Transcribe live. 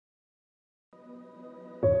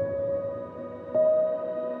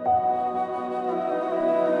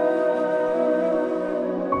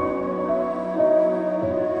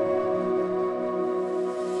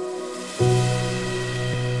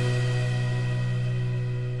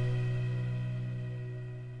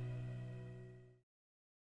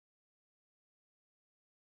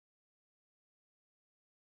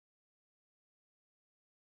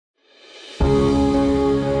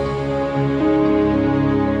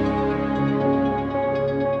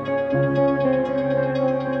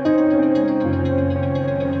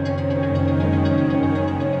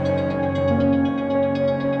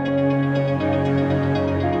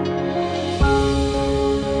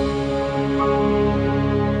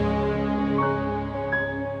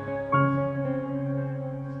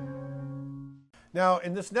Now,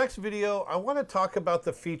 in this next video, I want to talk about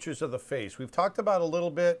the features of the face. We've talked about a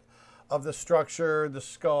little bit of the structure, the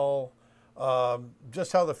skull,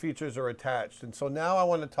 just how the features are attached. And so now I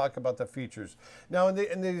want to talk about the features. Now,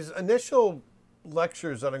 in these initial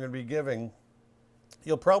lectures that I'm going to be giving,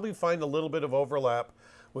 you'll probably find a little bit of overlap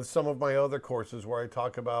with some of my other courses where I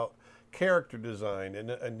talk about character design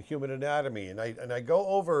and human anatomy, and I go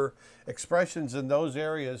over expressions in those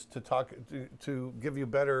areas to give you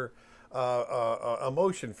better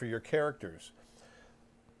emotion for your characters.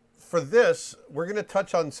 For this, we're going to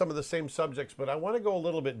touch on some of the same subjects, but I want to go a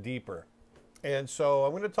little bit deeper. And so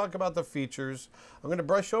I'm going to talk about the features. I'm going to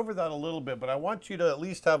brush over that a little bit, but I want you to at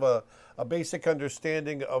least have a basic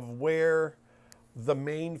understanding of where the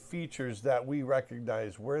main features that we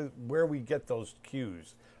recognize, where we get those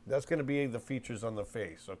cues. That's going to be the features on the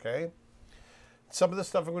face, okay? Some of the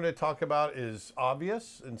stuff I'm going to talk about is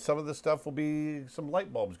obvious, and some of the stuff will be some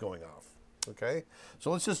light bulbs going off, okay?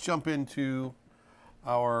 So let's just jump into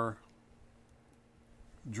our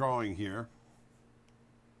drawing here.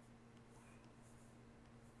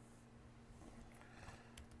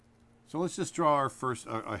 So let's just draw our first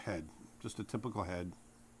a head, just a typical head.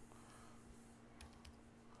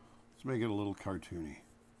 Let's make it a little cartoony.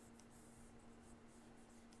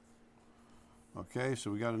 Okay, so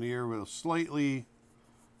we got an ear with a slightly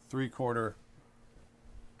 3/4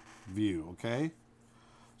 view, okay?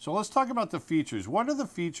 So let's talk about the features. What are the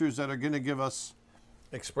features that are going to give us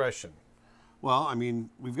expression? Well, I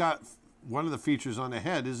mean, we've got one of the features on the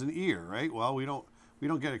head is an ear, right? Well, we don't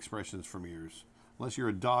get expressions from ears. Unless you're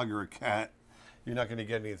a dog or a cat, you're not going to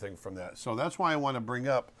get anything from that. So that's why I want to bring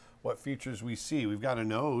up what features we see. We've got a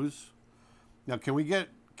nose. Now, can we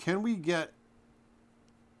get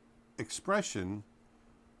expression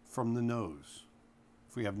from the nose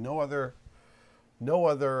if we have no other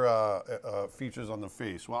features on the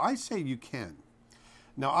face? Well, I say you can.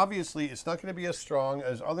 Now, obviously, it's not going to be as strong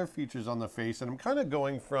as other features on the face, and I'm kind of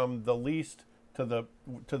going from the least to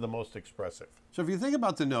the most expressive. So if you think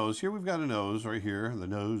about the nose, here we've got a nose right here, the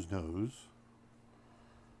nose.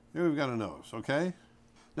 Here we've got a nose, okay?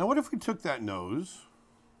 Now what if we took that nose,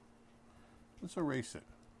 let's erase it.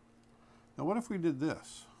 Now what if we did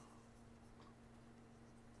this?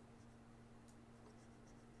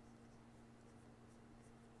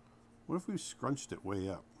 What if we scrunched it way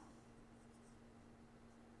up?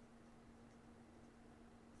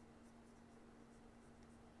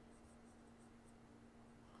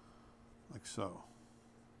 Like so.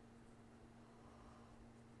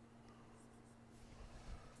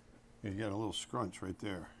 You get a little scrunch right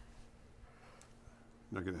there.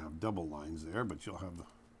 You're not going to have double lines there, but you'll have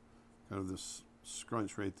kind of this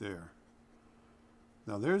scrunch right there.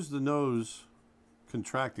 Now there's the nose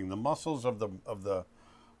contracting, the muscles of the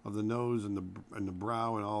nose and the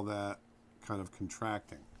brow and all that kind of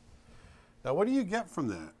contracting. Now what do you get from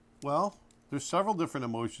that? Well, there's several different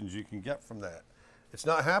emotions you can get from that. It's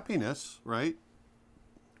not happiness, right?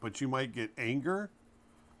 But you might get anger.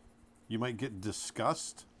 You might get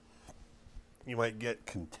disgust. You might get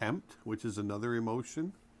contempt, which is another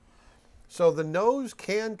emotion. So the nose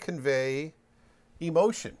can convey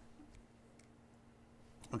emotion.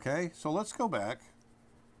 Okay, so let's go back.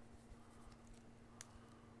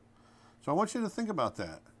 So I want you to think about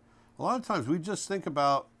that. A lot of times we just think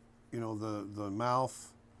about, you know, the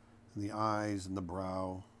mouth and the eyes and the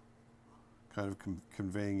brow kind of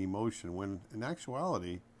conveying emotion, when in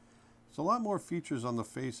actuality, there's a lot more features on the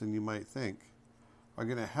face than you might think are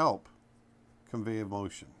going to help convey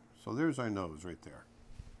emotion. So there's our nose right there.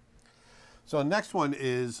 So the next one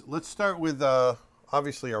is, let's start with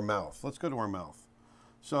obviously our mouth. Let's go to our mouth.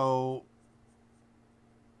 So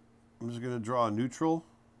I'm just going to draw a neutral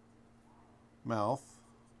mouth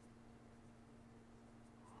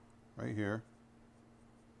right here,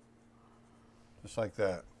 just like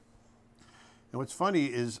that. And what's funny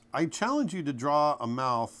is I challenge you to draw a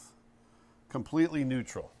mouth completely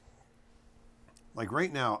neutral. Like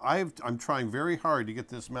right now, I'm trying very hard to get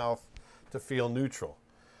this mouth to feel neutral.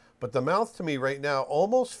 But the mouth to me right now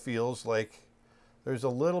almost feels like there's a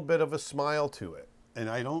little bit of a smile to it. And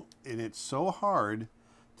it's so hard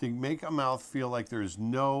to make a mouth feel like there's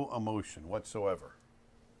no emotion whatsoever.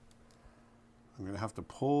 I'm going to have to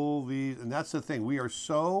pull these, and that's the thing. We are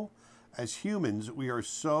so, as humans, we are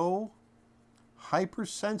so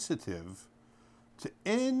hypersensitive to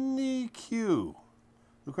any cue.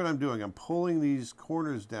 Look what I'm doing. I'm pulling these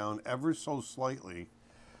corners down ever so slightly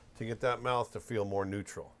to get that mouth to feel more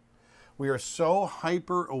neutral. We are so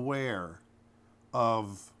hyper aware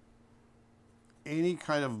of any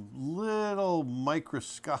kind of little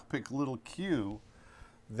microscopic little cue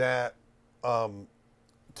that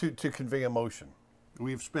to convey emotion.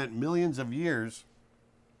 We've spent millions of years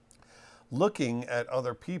looking at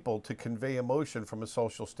other people to convey emotion from a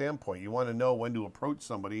social standpoint. You want to know when to approach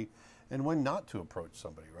somebody and when not to approach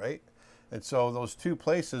somebody, right? And so those two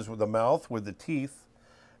places, with the mouth, with the teeth,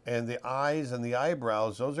 and the eyes and the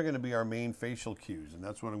eyebrows, those are going to be our main facial cues, and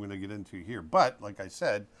that's what I'm going to get into here. But, like I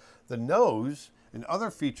said, the nose and other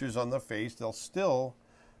features on the face, they'll still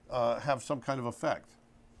have some kind of effect.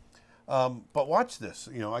 But watch this.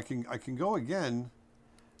 You know, I can go again,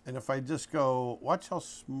 and if I just go, watch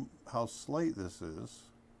how slight this is.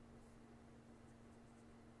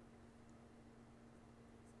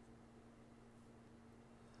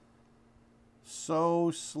 So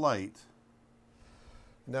slight.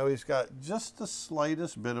 Now he's got just the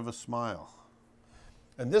slightest bit of a smile.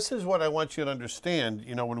 And this is what I want you to understand.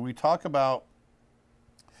 You know, when we talk about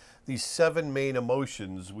these 7 main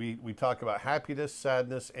emotions, we talk about happiness,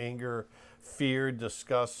 sadness, anger, fear,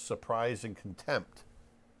 disgust, surprise, and contempt.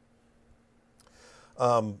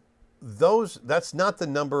 That's not the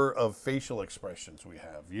number of facial expressions we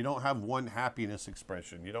have. You don't have one happiness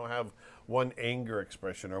expression. You don't have one anger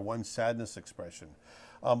expression or one sadness expression.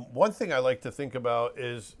 One thing I like to think about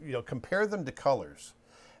is, you know, compare them to colors.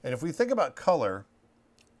 And if we think about color,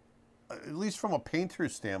 at least from a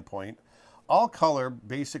painter's standpoint, all color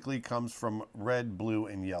basically comes from red, blue,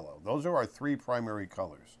 and yellow. Those are our 3 primary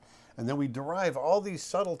colors. And then we derive all these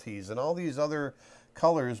subtleties and all these other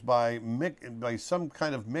colors by some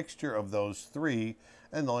kind of mixture of those 3,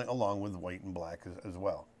 and along with white and black as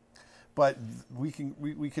well. But we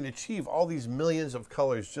can achieve all these millions of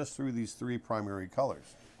colors just through these 3 primary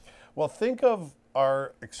colors. Well, think of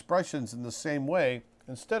our expressions in the same way.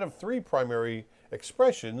 Instead of 3 primary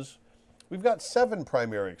expressions, we've got 7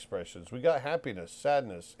 primary expressions. We got happiness,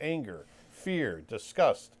 sadness, anger, fear,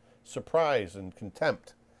 disgust, surprise, and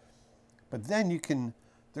contempt. But then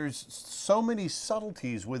there's so many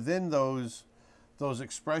subtleties within those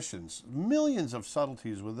expressions, millions of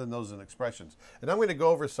subtleties within those expressions. And I'm going to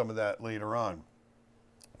go over some of that later on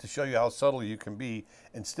to show you how subtle you can be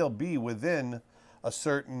and still be within a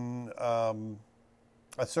certain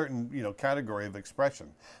category of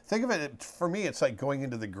expression. Think of it, for me, it's like going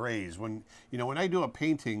into the grays. When I do a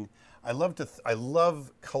painting, I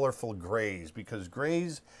love colorful grays, because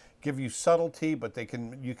grays give you subtlety, but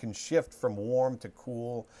you can shift from warm to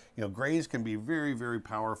cool. You know, grays can be very, very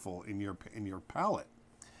powerful in your palette.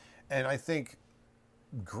 And I think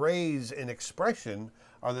grays in expression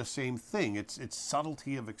are the same thing. It's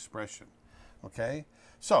subtlety of expression. Okay?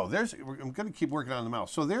 So I'm going to keep working on the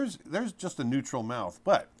mouth. So there's just a neutral mouth.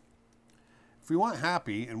 But if we want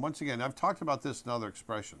happy, and once again, I've talked about this in other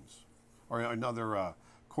expressions or in other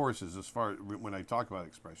courses as far as when I talk about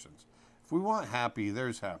expressions. If we want happy,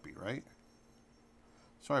 there's happy, right?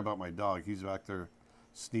 Sorry about my dog. He's back there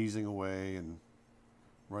sneezing away and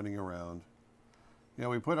running around. You know,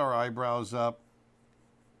 we put our eyebrows up,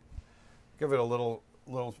 give it a little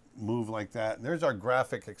move like that, and there's our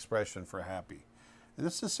graphic expression for happy. And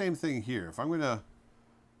it's the same thing here. If I'm going to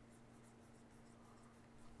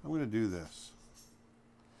do this.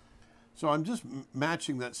 So I'm just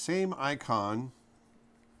matching that same icon,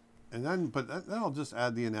 and then I'll just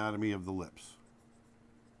add the anatomy of the lips.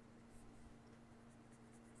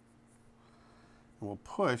 And we'll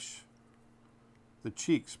push the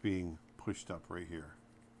cheeks being pushed up right here.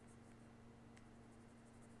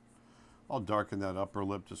 I'll darken that upper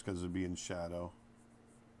lip just because it'd be in shadow.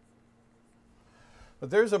 But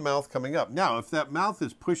there's a mouth coming up. Now, if that mouth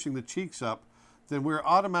is pushing the cheeks up, then we're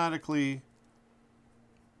automatically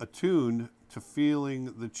attuned to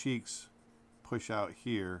feeling the cheeks push out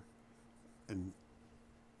here and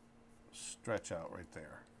stretch out right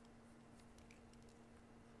there.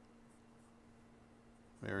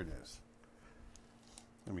 There it is.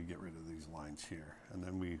 Let me get rid of these lines here. And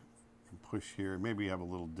then we can push here. Maybe have a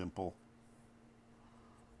little dimple.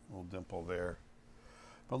 A little dimple there.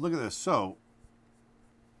 But look at this. So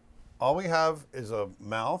all we have is a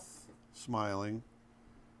mouth smiling,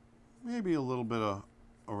 maybe a little bit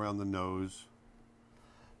around the nose,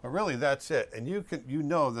 but really that's it. And you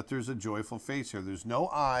know that there's a joyful face here. There's no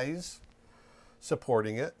eyes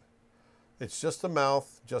supporting it. It's just the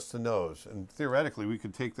mouth, just the nose. And theoretically, we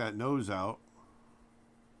could take that nose out,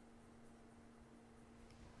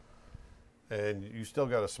 and you still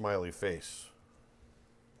got a smiley face.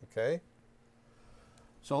 Okay?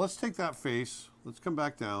 So let's take that face. Let's come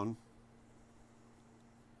back down.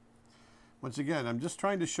 Once again, I'm just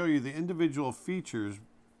trying to show you the individual features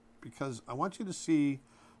because I want you to see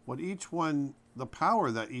what each one, the power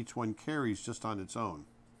that each one carries just on its own.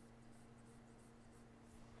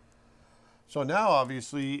 So now,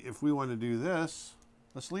 obviously, if we want to do this,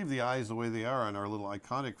 Let's leave the eyes the way they are on our little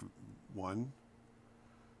iconic one.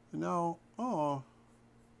 And now, oh,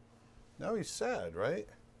 now he's sad, right?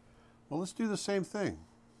 Well, let's do the same thing.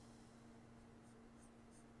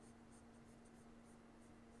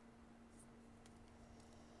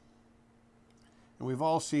 And we've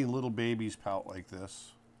all seen little babies pout like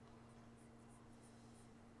this.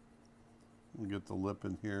 We'll get the lip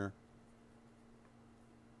in here.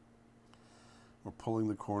 We're pulling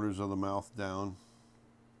the corners of the mouth down.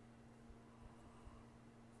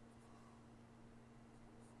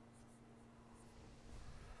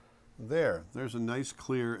 There's a nice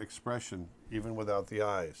clear expression even without the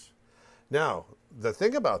eyes. Now, the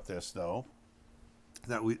thing about this though,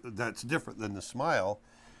 that's different than the smile,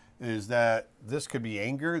 is that this could be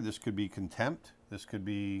anger, this could be contempt, this could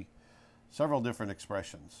be several different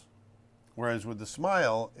expressions. Whereas with the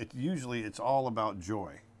smile, it's all about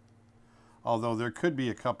joy. Although there could be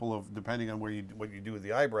a couple of, depending on what you do with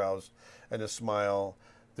the eyebrows and a smile,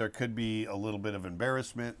 there could be a little bit of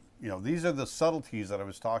embarrassment. You know, these are the subtleties that I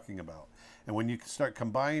was talking about. And when you start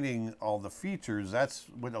combining all the features, that's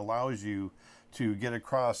what allows you to get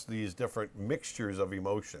across these different mixtures of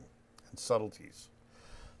emotion and subtleties.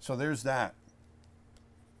 So there's that.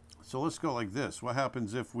 So let's go like this. What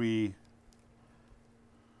happens if we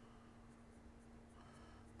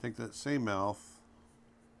take that same mouth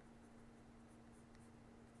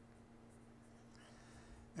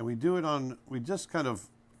and we do it on, we just kind of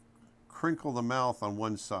crinkle the mouth on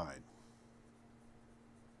one side.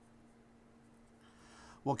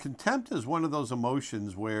 Well, contempt is one of those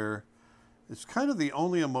emotions where it's kind of the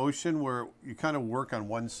only emotion where you kind of work on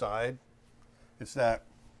one side. It's that,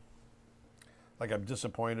 like, I'm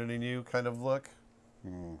disappointed in you kind of look.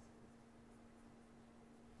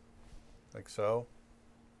 Like so.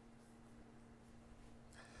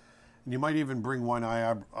 And you might even bring one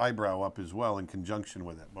eyebrow up as well in conjunction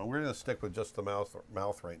with it. But we're going to stick with just the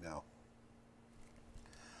mouth right now.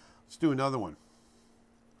 Let's do another one.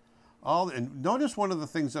 And notice one of the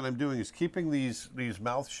things that I'm doing is keeping these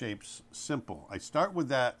mouth shapes simple. I start with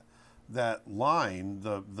that line,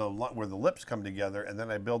 where the lips come together, and then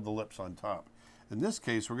I build the lips on top. In this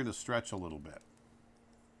case, we're going to stretch a little bit.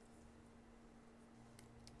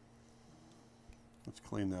 Let's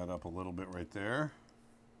clean that up a little bit right there.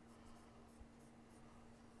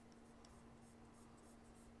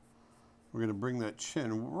 We're going to bring that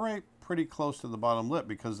chin right pretty close to the bottom lip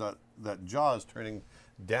because that jaw is turning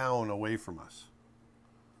down away from us.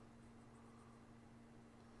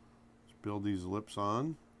 Let's build these lips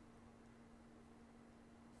on.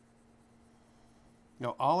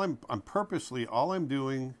 Now, all I'm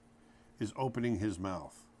doing is opening his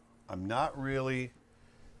mouth. I'm not really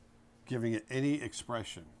giving it any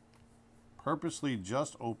expression. Purposely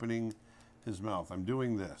just opening his mouth. I'm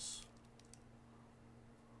doing this.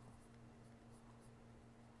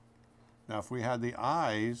 Now, if we had the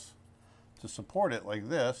eyes to support it like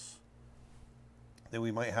this, then we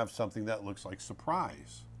might have something that looks like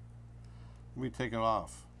surprise. Let me take it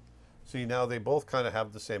off. See, now they both kind of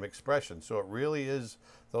have the same expression. So it really is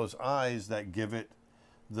those eyes that give it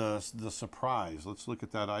the surprise. Let's look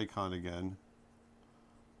at that icon again.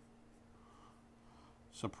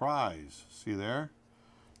 Surprise. See there?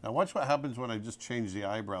 Now watch what happens when I just change the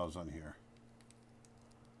eyebrows on here.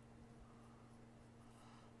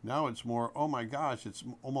 Now it's more, oh my gosh, it's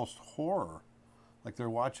almost horror. Like they're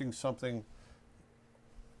watching something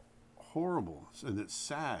horrible and it's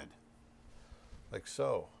sad. Like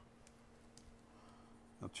so.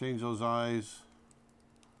 I'll change those eyes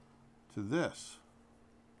to this.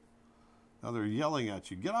 Now they're yelling at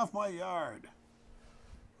you, get off my yard.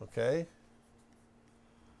 Okay?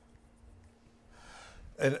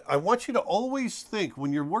 And I want you to always think,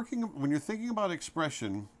 when you're thinking about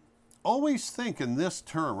expression, always think in this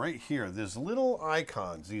term right here, these little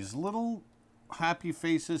icons, these little happy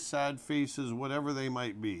faces, sad faces, whatever they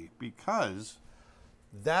might be, because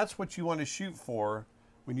that's what you want to shoot for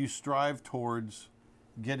when you strive towards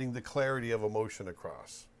getting the clarity of emotion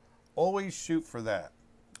across. Always shoot for that,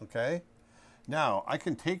 okay? Now, I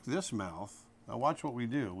can take this mouth. Now watch what we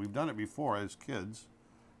do. We've done it before as kids.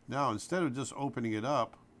 Now, instead of just opening it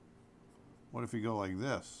up, what if we go like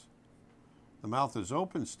this? The mouth is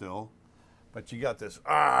open still, but you got this,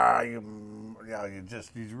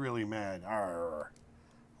 he's really mad,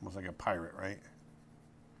 almost like a pirate, right?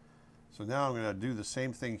 So now I'm going to do the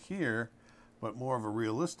same thing here, but more of a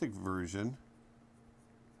realistic version.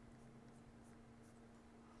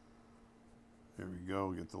 There we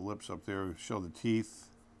go, get the lips up there, show the teeth.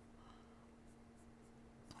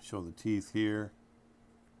 Show the teeth here.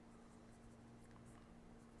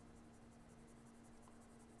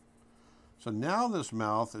 So now this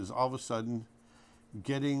mouth is all of a sudden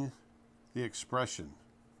getting the expression.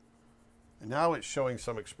 And now it's showing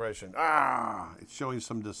some expression. It's showing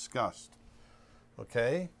some disgust.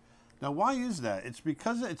 Okay? Now why is that? It's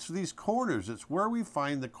because it's these corners. It's where we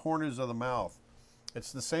find the corners of the mouth.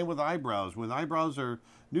 It's the same with eyebrows. When eyebrows are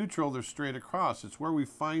neutral, they're straight across. It's where we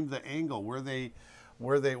find the angle, whether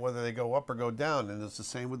they go up or go down. And it's the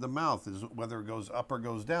same with the mouth. Is whether it goes up or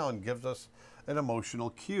goes down gives us an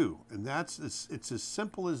emotional cue. And it's as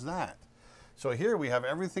simple as that. So here we have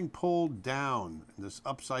everything pulled down, this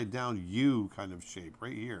upside down U kind of shape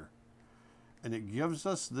right here. And it gives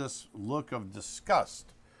us this look of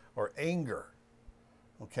disgust or anger.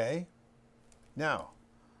 Okay? Now,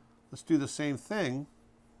 let's do the same thing.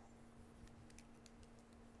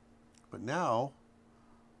 But now,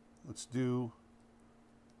 let's do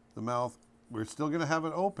the mouth. We're still going to have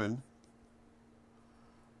it open.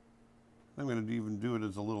 I'm going to even do it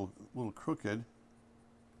as a little crooked.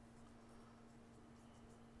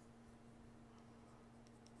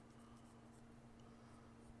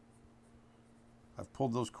 I've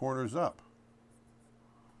pulled those corners up.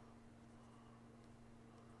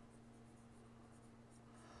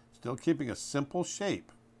 Still keeping a simple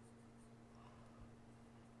shape.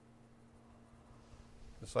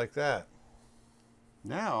 Just like that.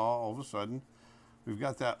 Now, all of a sudden, we've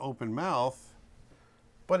got that open mouth,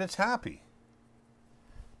 but it's happy.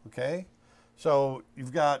 Okay? So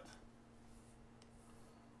you've got,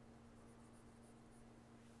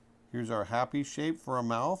 here's our happy shape for a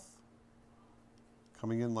mouth.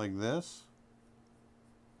 Coming in like this.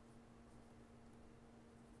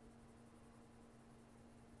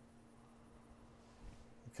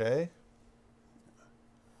 Okay.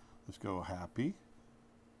 Let's go happy.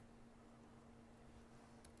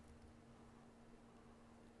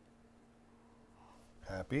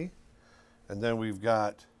 Happy. And then we've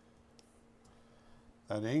got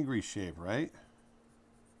that angry shape, right?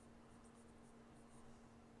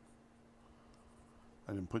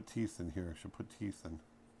 I didn't put teeth in here. I should put teeth in.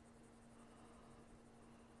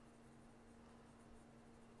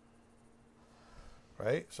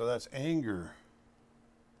 Right? So that's anger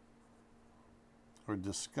or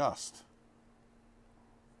disgust.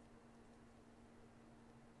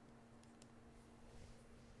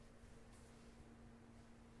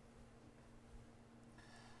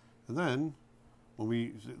 And then,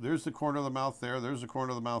 when there's the corner of the mouth there, there's the corner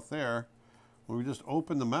of the mouth there. When we just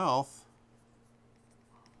open the mouth,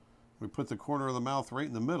 we put the corner of the mouth right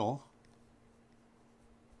in the middle.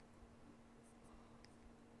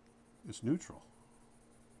 It's neutral.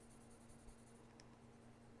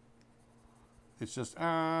 It's just,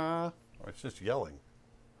 or it's just yelling.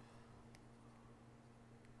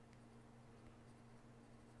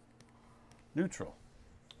 Neutral.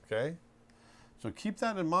 Okay? So keep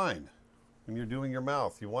that in mind when you're doing your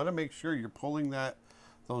mouth. You want to make sure you're pulling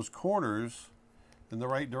those corners in the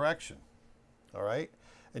right direction. All right?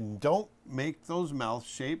 And don't make those mouth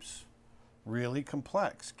shapes really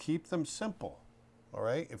complex. Keep them simple. All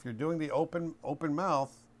right? If you're doing the open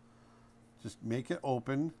mouth, just make it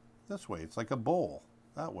open this way. It's like a bowl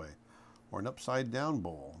that way, or an upside down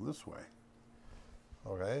bowl this way.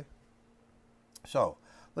 Okay? So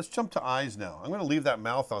let's jump to eyes now. I'm going to leave that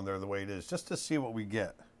mouth on there the way it is just to see what we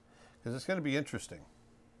get, because it's going to be interesting.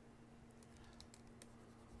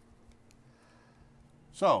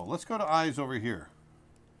 So let's go to eyes over here.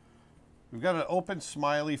 We've got an open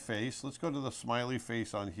smiley face. Let's go to the smiley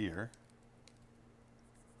face on here.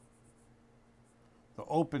 The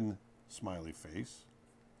open smiley face.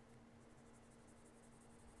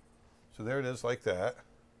 So there it is like that.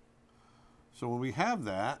 So when we have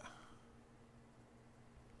that,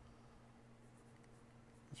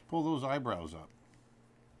 let's pull those eyebrows up.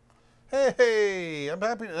 Hey, I'm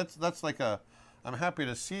happy. That's like a, I'm happy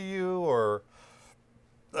to see you, or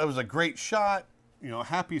that was a great shot. You know,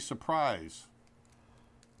 happy surprise.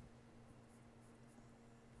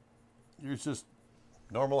 You're just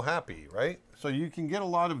normal happy, right? So you can get a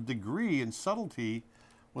lot of degree and subtlety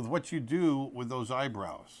with what you do with those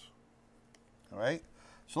eyebrows. All right?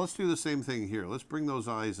 So let's do the same thing here. Let's bring those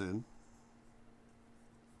eyes in.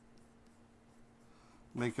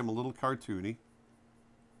 Make them a little cartoony.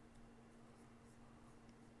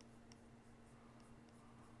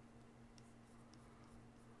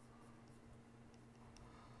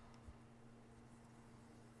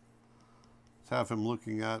 Let's have him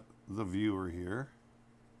looking at the viewer here.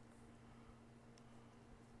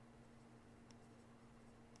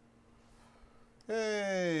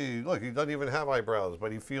 Hey, look, he doesn't even have eyebrows,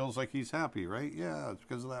 but he feels like he's happy, right? Yeah, it's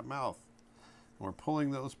because of that mouth. And we're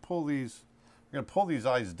pulling those, we're going to pull these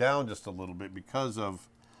eyes down just a little bit because of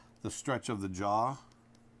the stretch of the jaw,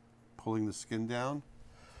 pulling the skin down.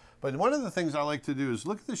 But one of the things I like to do is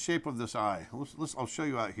look at the shape of this eye. I'll show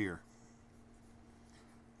you out here.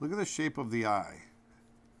 Look at the shape of the eye.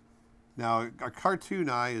 Now, a cartoon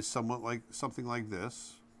eye is somewhat like something like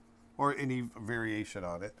this, or any variation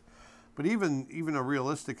on it. But even a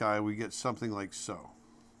realistic eye, we get something like so.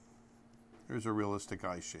 Here's a realistic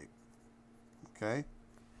eye shape. Okay?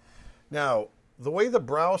 Now, the way the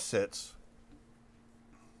brow sits,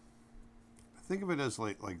 think of it as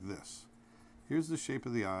like this. Here's the shape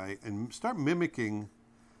of the eye, and start mimicking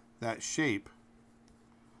that shape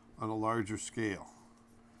on a larger scale.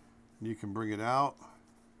 And you can bring it out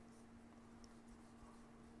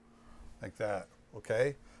like that,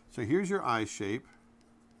 okay? So here's your eye shape.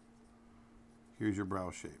 Here's your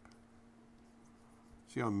brow shape.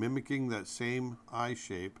 See how I'm mimicking that same eye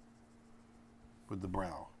shape with the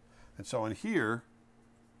brow. And so in here,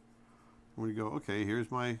 I'm going to go, okay, here's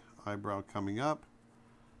my eyebrow coming up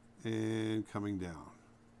and coming down.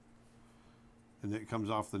 And it comes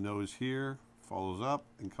off the nose here, follows up,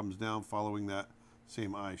 and comes down following that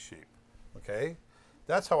same eye shape. Okay?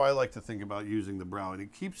 That's how I like to think about using the brow, and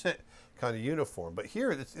it keeps it kind of uniform. But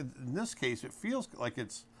here, in this case, it feels like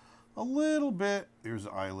it's a little bit, here's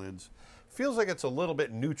the eyelids, feels like it's a little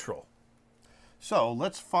bit neutral. So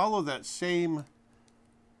let's follow that same,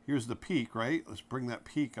 here's the peak, right? Let's bring that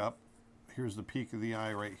peak up. Here's the peak of the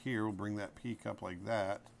eye right here. We'll bring that peak up like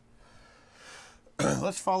that.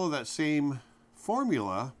 Let's follow that same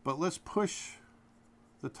formula, but let's push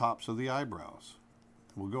the tops of the eyebrows.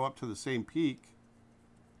 We'll go up to the same peak.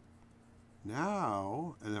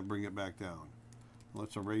 Now, and then bring it back down.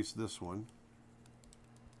 Let's erase this one.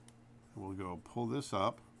 We'll go pull this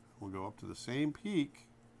up. We'll go up to the same peak,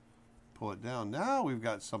 pull it down. Now we've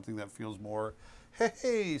got something that feels more,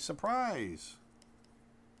 hey, surprise.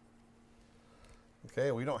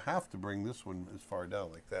 Okay, we don't have to bring this one as far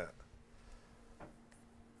down like that.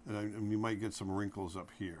 And you might get some wrinkles up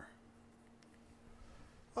here.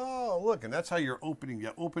 Oh, look, and that's how you're opening,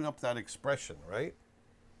 you open up that expression, right?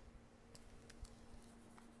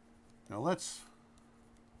 Now let's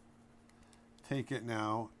take it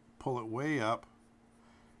now, pull it way up.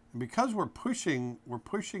 And because we're pushing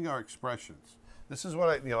our expressions. This is what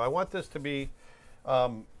I want this to be, I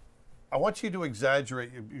want you to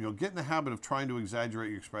exaggerate, get in the habit of trying to exaggerate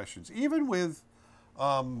your expressions, even with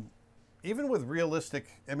realistic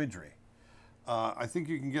imagery. I think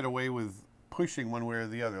you can get away with pushing one way or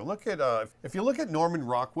the other. Look at, if you look at Norman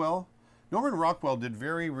Rockwell did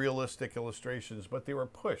very realistic illustrations, but they were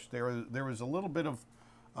pushed. There was a little bit of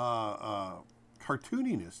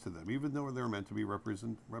cartooniness to them, even though they were meant to be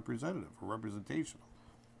representative or representational.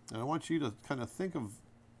 And I want you to kind of think of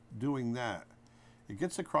doing that. It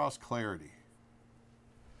gets across clarity.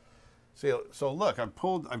 See, so look, I've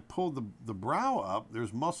pulled the brow up.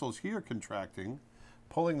 There's muscles here contracting,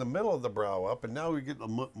 pulling the middle of the brow up, and now we get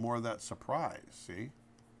more of that surprise, see?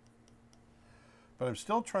 But I'm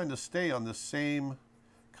still trying to stay on the same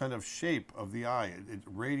kind of shape of the eye. It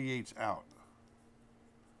radiates out.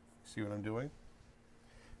 See what I'm doing?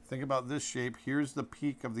 Think about this shape. Here's the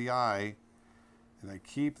peak of the eye, and I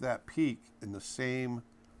keep that peak in the same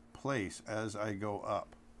place as I go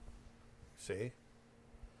up. See?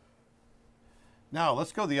 Now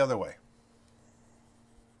let's go the other way.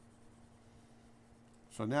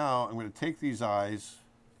 So now I'm going to take these eyes.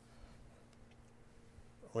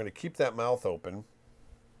 I'm going to keep that mouth open.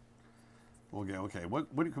 Okay,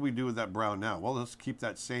 what can we do with that brow now? Well, let's keep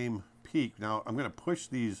that same peak. Now I'm going to push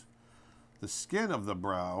the skin of the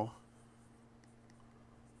brow,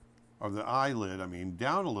 or the eyelid,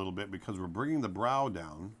 down a little bit because we're bringing the brow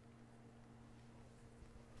down.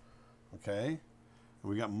 Okay,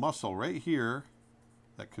 and we got muscle right here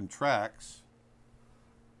that contracts.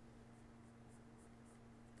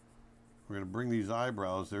 We're going to bring these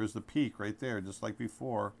eyebrows. There's the peak right there, just like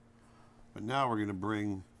before. But now we're going to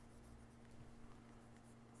bring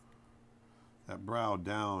that brow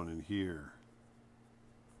down in here.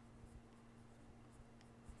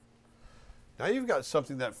 Now you've got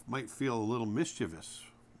something that might feel a little mischievous,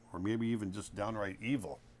 or maybe even just downright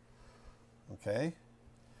evil. Okay?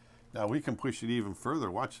 Now we can push it even further.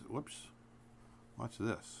 Watch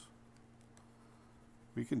this.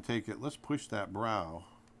 We can take it, let's push that brow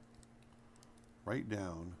right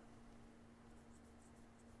down.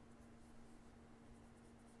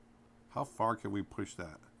 How far can we push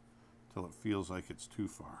that till it feels like it's too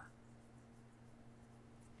far?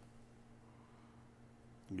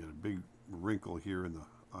 You get a big wrinkle here in the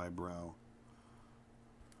eyebrow.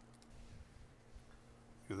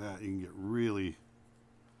 Look at that, you can get really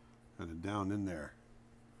kind of down in there.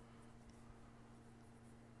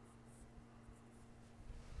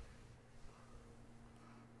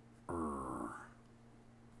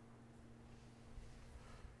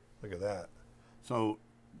 Look at that. So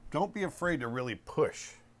don't be afraid to really push.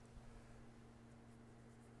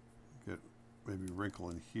 Get maybe a wrinkle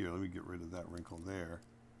in here. Let me get rid of that wrinkle there.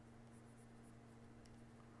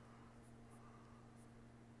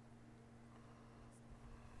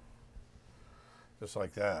 Just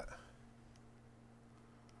like that.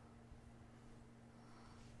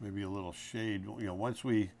 Maybe a little shade. You know, I'm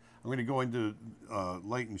going to go into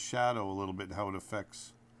light and shadow a little bit and how it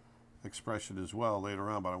affects expression as well later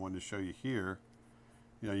on, but I wanted to show you here.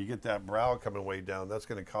 You know, you get that brow coming way down, that's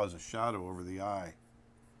going to cause a shadow over the eye.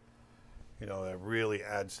 You know, that really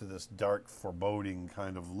adds to this dark, foreboding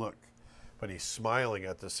kind of look. But he's smiling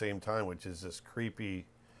at the same time, which is this creepy,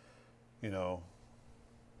 you know,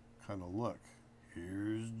 kind of look.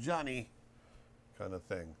 Here's Johnny kind of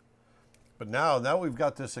thing. But now we've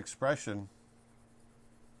got this expression.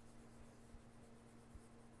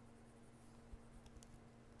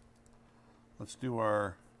 Let's do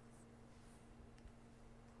our,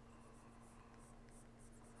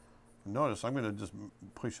 notice I'm going to just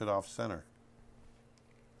push it off center.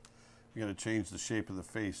 You're going to change the shape of the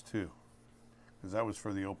face too, because that was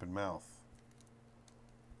for the open mouth.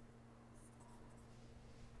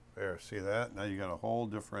 There, see that? Now you got a whole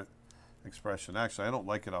different expression. Actually, I don't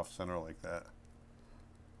like it off center like that.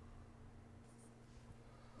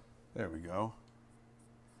 There we go.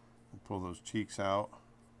 Pull those cheeks out.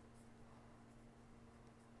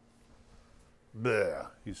 Bleh,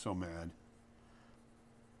 he's so mad.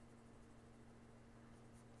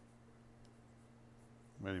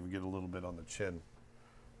 Might even get a little bit on the chin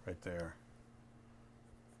right there.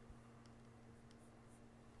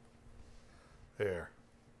 There.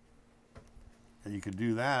 And you could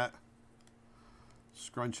do that.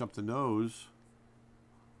 Scrunch up the nose.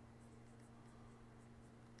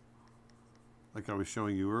 Like I was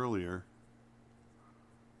showing you earlier.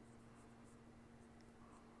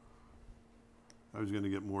 I was going to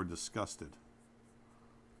get more disgusted.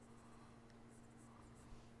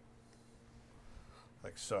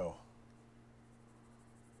 Like so.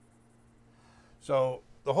 So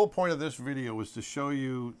the whole point of this video was to show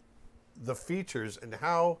you the features and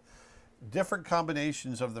how different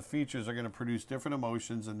combinations of the features are going to produce different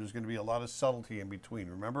emotions, and there's going to be a lot of subtlety in between.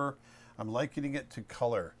 Remember, I'm likening it to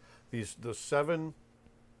color. The 7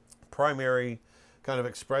 primary kind of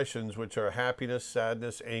expressions, which are happiness,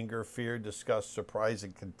 sadness, anger, fear, disgust, surprise,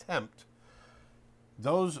 and contempt.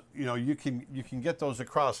 Those, you know, you can get those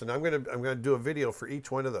across, and I'm gonna do a video for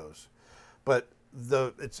each one of those. But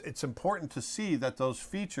it's important to see that those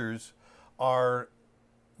features are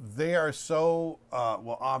so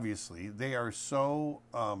well, obviously they are so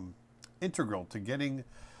integral to getting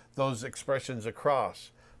those expressions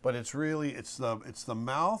across. But it's really it's the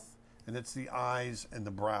mouth, and it's the eyes and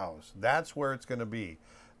the brows. That's where it's going to be,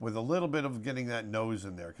 with a little bit of getting that nose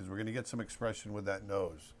in there, because we're going to get some expression with that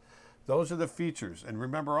nose. Those are the features. And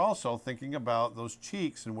remember also thinking about those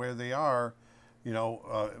cheeks and where they are, you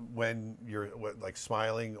know, when you're like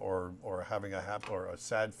smiling or having a happy or a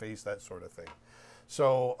sad face, that sort of thing.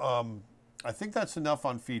 So I think that's enough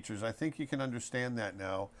on features. I think you can understand that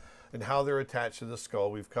now and how they're attached to the skull.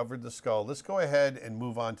 We've covered the skull. Let's go ahead and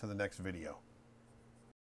move on to the next video.